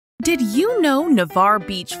Did you know Navarre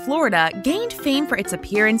Beach, Florida gained fame for its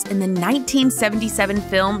appearance in the 1977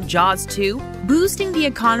 film Jaws 2, boosting the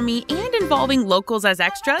economy and involving locals as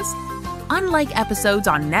extras? Unlike episodes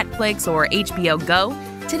on Netflix or HBO Go,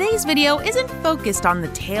 today's video isn't focused on the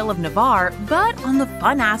tale of Navarre, but on the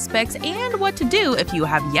fun aspects and what to do if you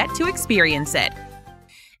have yet to experience it.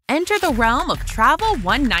 Enter the realm of Travel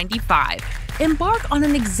 195. Embark on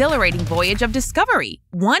an exhilarating voyage of discovery,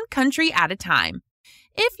 one country at a time.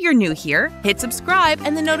 If you're new here, hit subscribe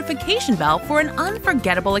and the notification bell for an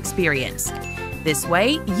unforgettable experience. This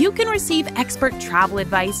way, you can receive expert travel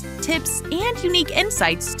advice, tips, and unique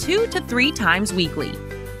insights 2 to 3 times weekly.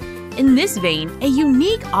 In this vein, a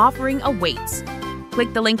unique offering awaits.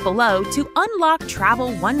 Click the link below to unlock Travel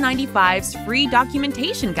 195's free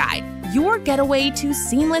documentation guide, your getaway to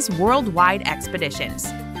seamless worldwide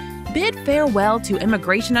expeditions. Bid farewell to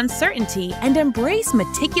immigration uncertainty and embrace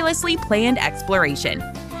meticulously planned exploration.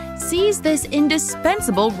 Seize this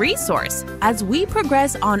indispensable resource as we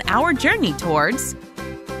progress on our journey towards…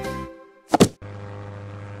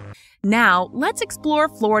 Now, let's explore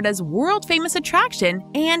Florida's world-famous attraction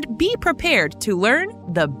and be prepared to learn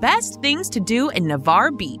the best things to do in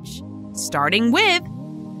Navarre Beach. Starting with…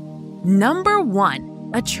 Number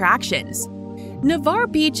 1. Attractions. Navarre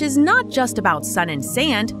Beach is not just about sun and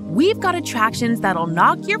sand, we've got attractions that'll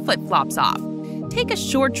knock your flip-flops off. Take a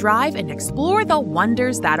short drive and explore the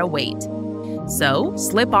wonders that await. So,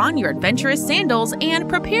 slip on your adventurous sandals and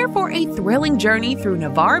prepare for a thrilling journey through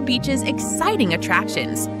Navarre Beach's exciting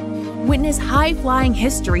attractions. Witness high-flying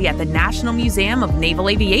history at the National Museum of Naval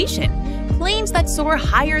Aviation. Planes that soar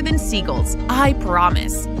higher than seagulls, I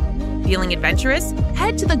promise. Feeling adventurous?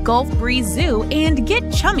 Head to the Gulf Breeze Zoo and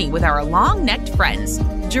get chummy with our long-necked friends,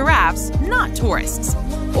 giraffes, not tourists.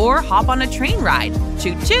 Or hop on a train ride,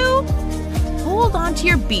 choo-choo! Hold on to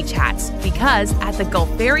your beach hats because at the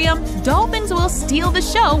Gulfarium, dolphins will steal the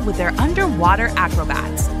show with their underwater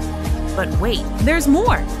acrobats. But wait, there's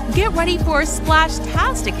more! Get ready for a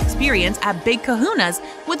splash-tastic experience at Big Kahuna's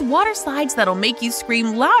with water slides that'll make you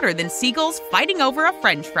scream louder than seagulls fighting over a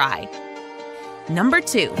french fry. Number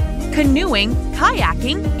 2. Canoeing,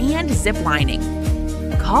 kayaking, and ziplining.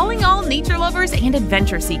 Calling all nature lovers and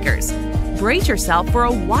adventure seekers. Brace yourself for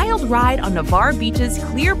a wild ride on Navarre Beach's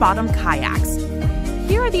clear-bottom kayaks.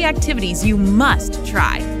 Here are the activities you must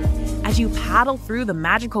try. As you paddle through the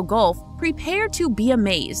magical Gulf, prepare to be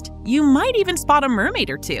amazed. You might even spot a mermaid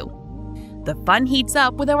or two. The fun heats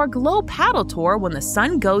up with our Glow Paddle Tour when the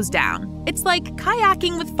sun goes down. It's like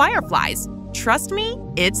kayaking with fireflies. Trust me,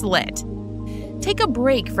 it's lit. Take a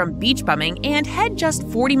break from beach bumming and head just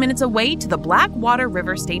 40 minutes away to the Blackwater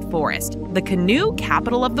River State Forest, the canoe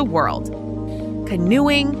capital of the world.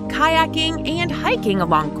 Canoeing, kayaking, and hiking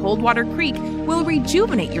along Coldwater Creek will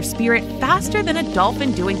rejuvenate your spirit faster than a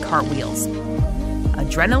dolphin doing cartwheels.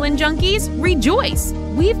 Adrenaline junkies, rejoice!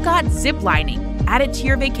 We've got ziplining. Add it to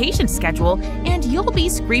your vacation schedule and you'll be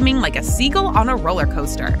screaming like a seagull on a roller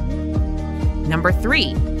coaster. Number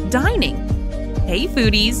 3. Dining. Hey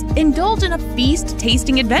foodies, indulge in a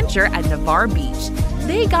feast-tasting adventure at Navarre Beach.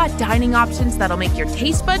 They got dining options that'll make your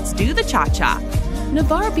taste buds do the cha-cha.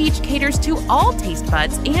 Navarre Beach caters to all taste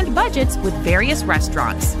buds and budgets with various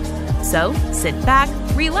restaurants. So, sit back,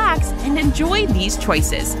 relax, and enjoy these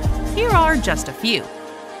choices. Here are just a few.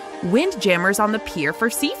 Windjammers on the pier for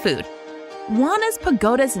seafood. Juana's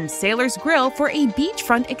Pagodas and Sailor's Grill for a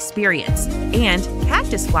beachfront experience. And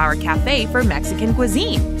Cactus Flower Cafe for Mexican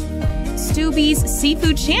cuisine. Stubby's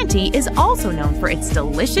Seafood Shanty is also known for its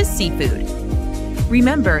delicious seafood.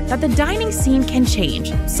 Remember that the dining scene can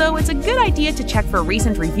change, so it's a good idea to check for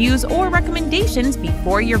recent reviews or recommendations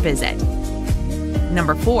before your visit.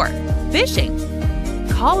 Number 4. Fishing.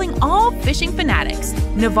 Calling all fishing fanatics,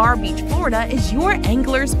 Navarre Beach, Florida is your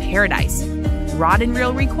angler's paradise. Rod and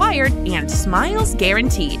reel required and smiles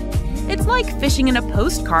guaranteed. It's like fishing in a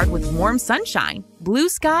postcard with warm sunshine, blue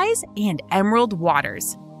skies, and emerald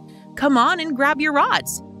waters. Come on and grab your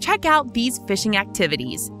rods. Check out these fishing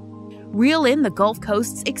activities. Reel in the Gulf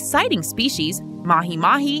Coast's exciting species,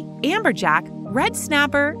 mahi-mahi, amberjack, red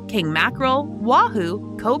snapper, king mackerel,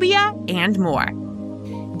 wahoo, cobia, and more.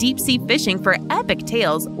 Deep-sea fishing for epic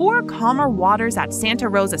tales or calmer waters at Santa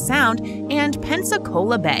Rosa Sound and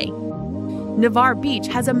Pensacola Bay. Navarre Beach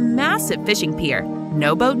has a massive fishing pier.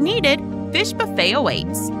 No boat needed, fish buffet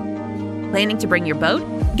awaits. Planning to bring your boat?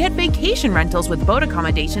 Get vacation rentals with boat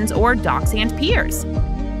accommodations or docks and piers.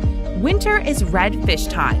 Winter is red fish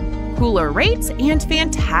time, cooler rates, and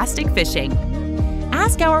fantastic fishing.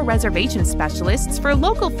 Ask our reservation specialists for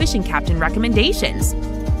local fishing captain recommendations.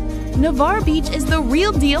 Navarre Beach is the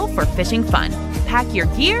real deal for fishing fun. Pack your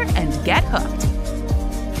gear and get hooked.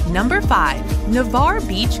 Number 5. Navarre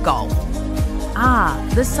Beach Golf.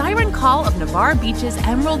 The siren call of Navarre Beach's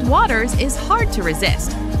emerald waters is hard to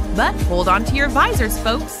resist. But hold on to your visors,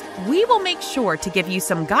 folks. We will make sure to give you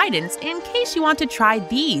some guidance in case you want to try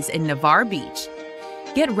these in Navarre Beach.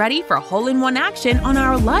 Get ready for hole-in-one action on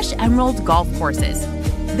our lush emerald golf courses.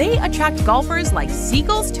 They attract golfers like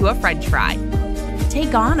seagulls to a french fry.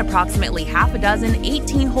 Take on approximately half a dozen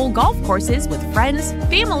 18-hole golf courses with friends,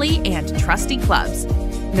 family, and trusty clubs.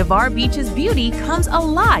 Navarre Beach's beauty comes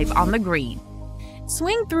alive on the green.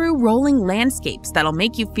 Swing through rolling landscapes that'll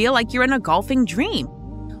make you feel like you're in a golfing dream.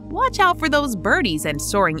 Watch out for those birdies and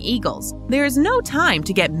soaring eagles. There's no time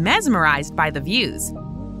to get mesmerized by the views.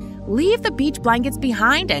 Leave the beach blankets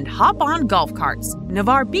behind and hop on golf carts.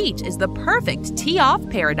 Navarre Beach is the perfect tee-off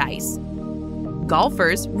paradise.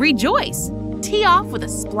 Golfers, rejoice! Tee off with a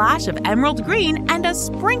splash of emerald green and a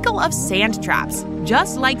sprinkle of sand traps,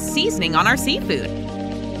 just like seasoning on our seafood.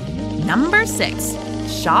 Number 6.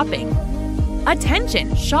 Shopping.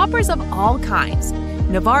 Attention, shoppers of all kinds!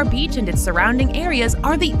 Navarre Beach and its surrounding areas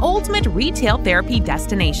are the ultimate retail therapy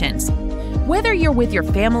destinations. Whether you're with your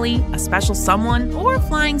family, a special someone, or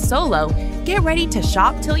flying solo, get ready to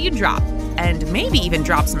shop till you drop, and maybe even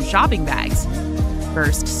drop some shopping bags.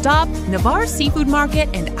 First stop, Navarre Seafood Market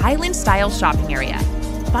and Island-style shopping area.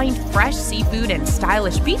 Find fresh seafood and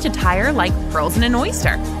stylish beach attire like pearls in an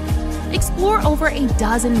oyster. Explore over a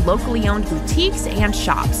dozen locally owned boutiques and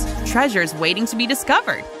shops, treasures waiting to be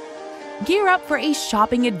discovered. Gear up for a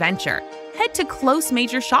shopping adventure. Head to close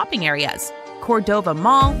major shopping areas: Cordova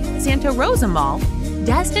Mall, Santa Rosa Mall,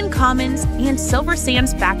 Destin Commons, and Silver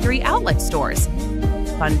Sands Factory outlet stores.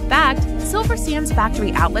 Fun fact, Silver Sands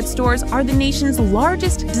Factory outlet stores are the nation's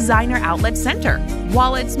largest designer outlet center.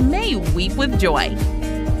 Wallets may weep with joy.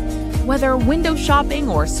 Whether window shopping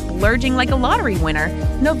or splurging like a lottery winner,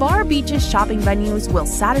 Navarre Beach's shopping venues will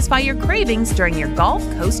satisfy your cravings during your Gulf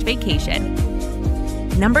Coast vacation.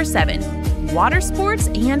 Number 7. Water sports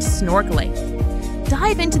and snorkeling.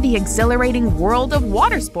 Dive into the exhilarating world of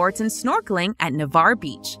water sports and snorkeling at Navarre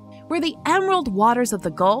Beach, where the emerald waters of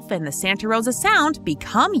the Gulf and the Santa Rosa Sound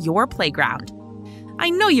become your playground. I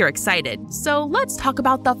know you're excited, so let's talk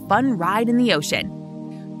about the fun ride in the ocean.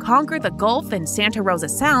 Conquer the Gulf and Santa Rosa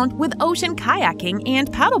Sound with ocean kayaking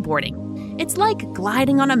and paddleboarding. It's like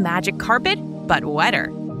gliding on a magic carpet, but wetter.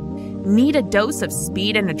 Need a dose of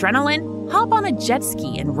speed and adrenaline? Hop on a jet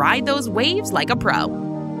ski and ride those waves like a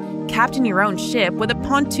pro. Captain your own ship with a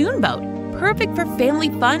pontoon boat, perfect for family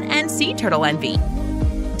fun and sea turtle envy.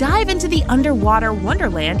 Dive into the underwater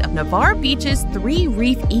wonderland of Navarre Beach's 3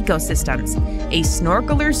 reef ecosystems, a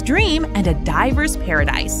snorkeler's dream and a diver's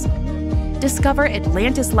paradise. Discover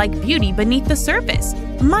Atlantis-like beauty beneath the surface,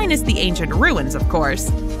 minus the ancient ruins, of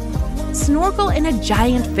course. Snorkel in a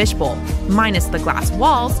giant fishbowl, minus the glass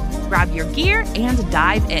walls, grab your gear and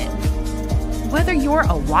dive in. Whether you're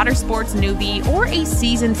a water sports newbie or a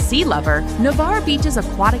seasoned sea lover, Navarre Beach's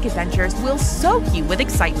aquatic adventures will soak you with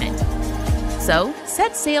excitement. So,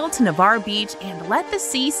 set sail to Navarre Beach and let the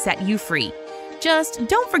sea set you free. Just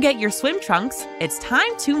don't forget your swim trunks. It's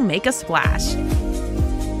time to make a splash.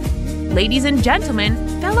 Ladies and gentlemen,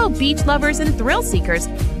 fellow beach lovers and thrill seekers,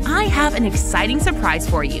 I have an exciting surprise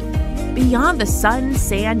for you. Beyond the sun,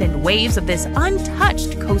 sand, and waves of this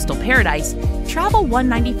untouched coastal paradise, Travel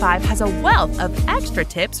 195 has a wealth of extra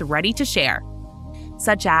tips ready to share.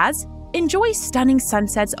 Such as, enjoy stunning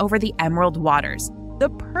sunsets over the emerald waters, the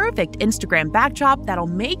perfect Instagram backdrop that'll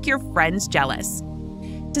make your friends jealous.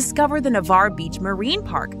 Discover the Navarre Beach Marine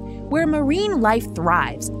Park, where marine life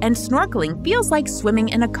thrives and snorkeling feels like swimming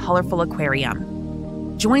in a colorful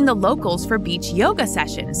aquarium. Join the locals for beach yoga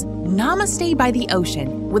sessions. Namaste by the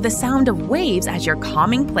ocean with the sound of waves as your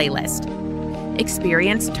calming playlist.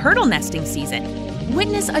 Experience turtle nesting season.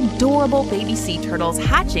 Witness adorable baby sea turtles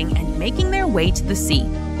hatching and making their way to the sea.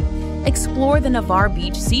 Explore the Navarre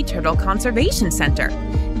Beach Sea Turtle Conservation Center.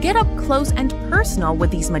 Get up close and personal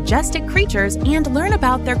with these majestic creatures and learn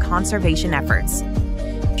about their conservation efforts.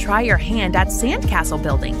 Try your hand at sandcastle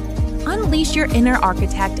building. Unleash your inner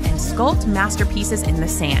architect and sculpt masterpieces in the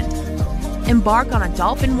sand. Embark on a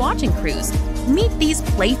dolphin watching cruise. Meet these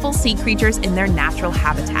playful sea creatures in their natural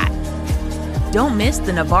habitat. Don't miss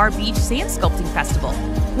the Navarre Beach Sand Sculpting Festival,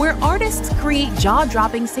 where artists create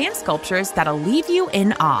jaw-dropping sand sculptures that'll leave you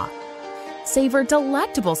in awe. Savor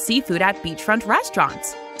delectable seafood at beachfront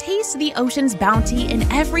restaurants. Taste the ocean's bounty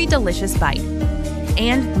in every delicious bite.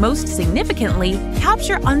 And most significantly,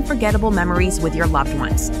 capture unforgettable memories with your loved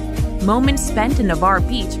ones. Moments spent in Navarre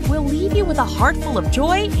Beach will leave you with a heart full of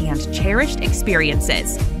joy and cherished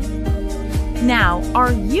experiences. Now,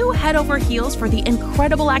 are you head over heels for the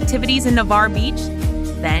incredible activities in Navarre Beach?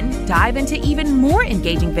 Then dive into even more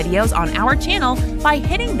engaging videos on our channel by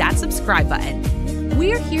hitting that subscribe button.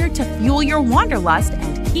 We're here to fuel your wanderlust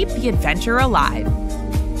and keep the adventure alive.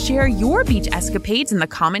 Share your beach escapades in the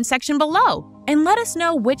comment section below and let us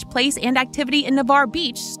know which place and activity in Navarre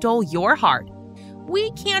Beach stole your heart.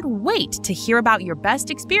 We can't wait to hear about your best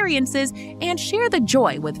experiences and share the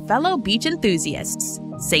joy with fellow beach enthusiasts.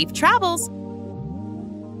 Safe travels!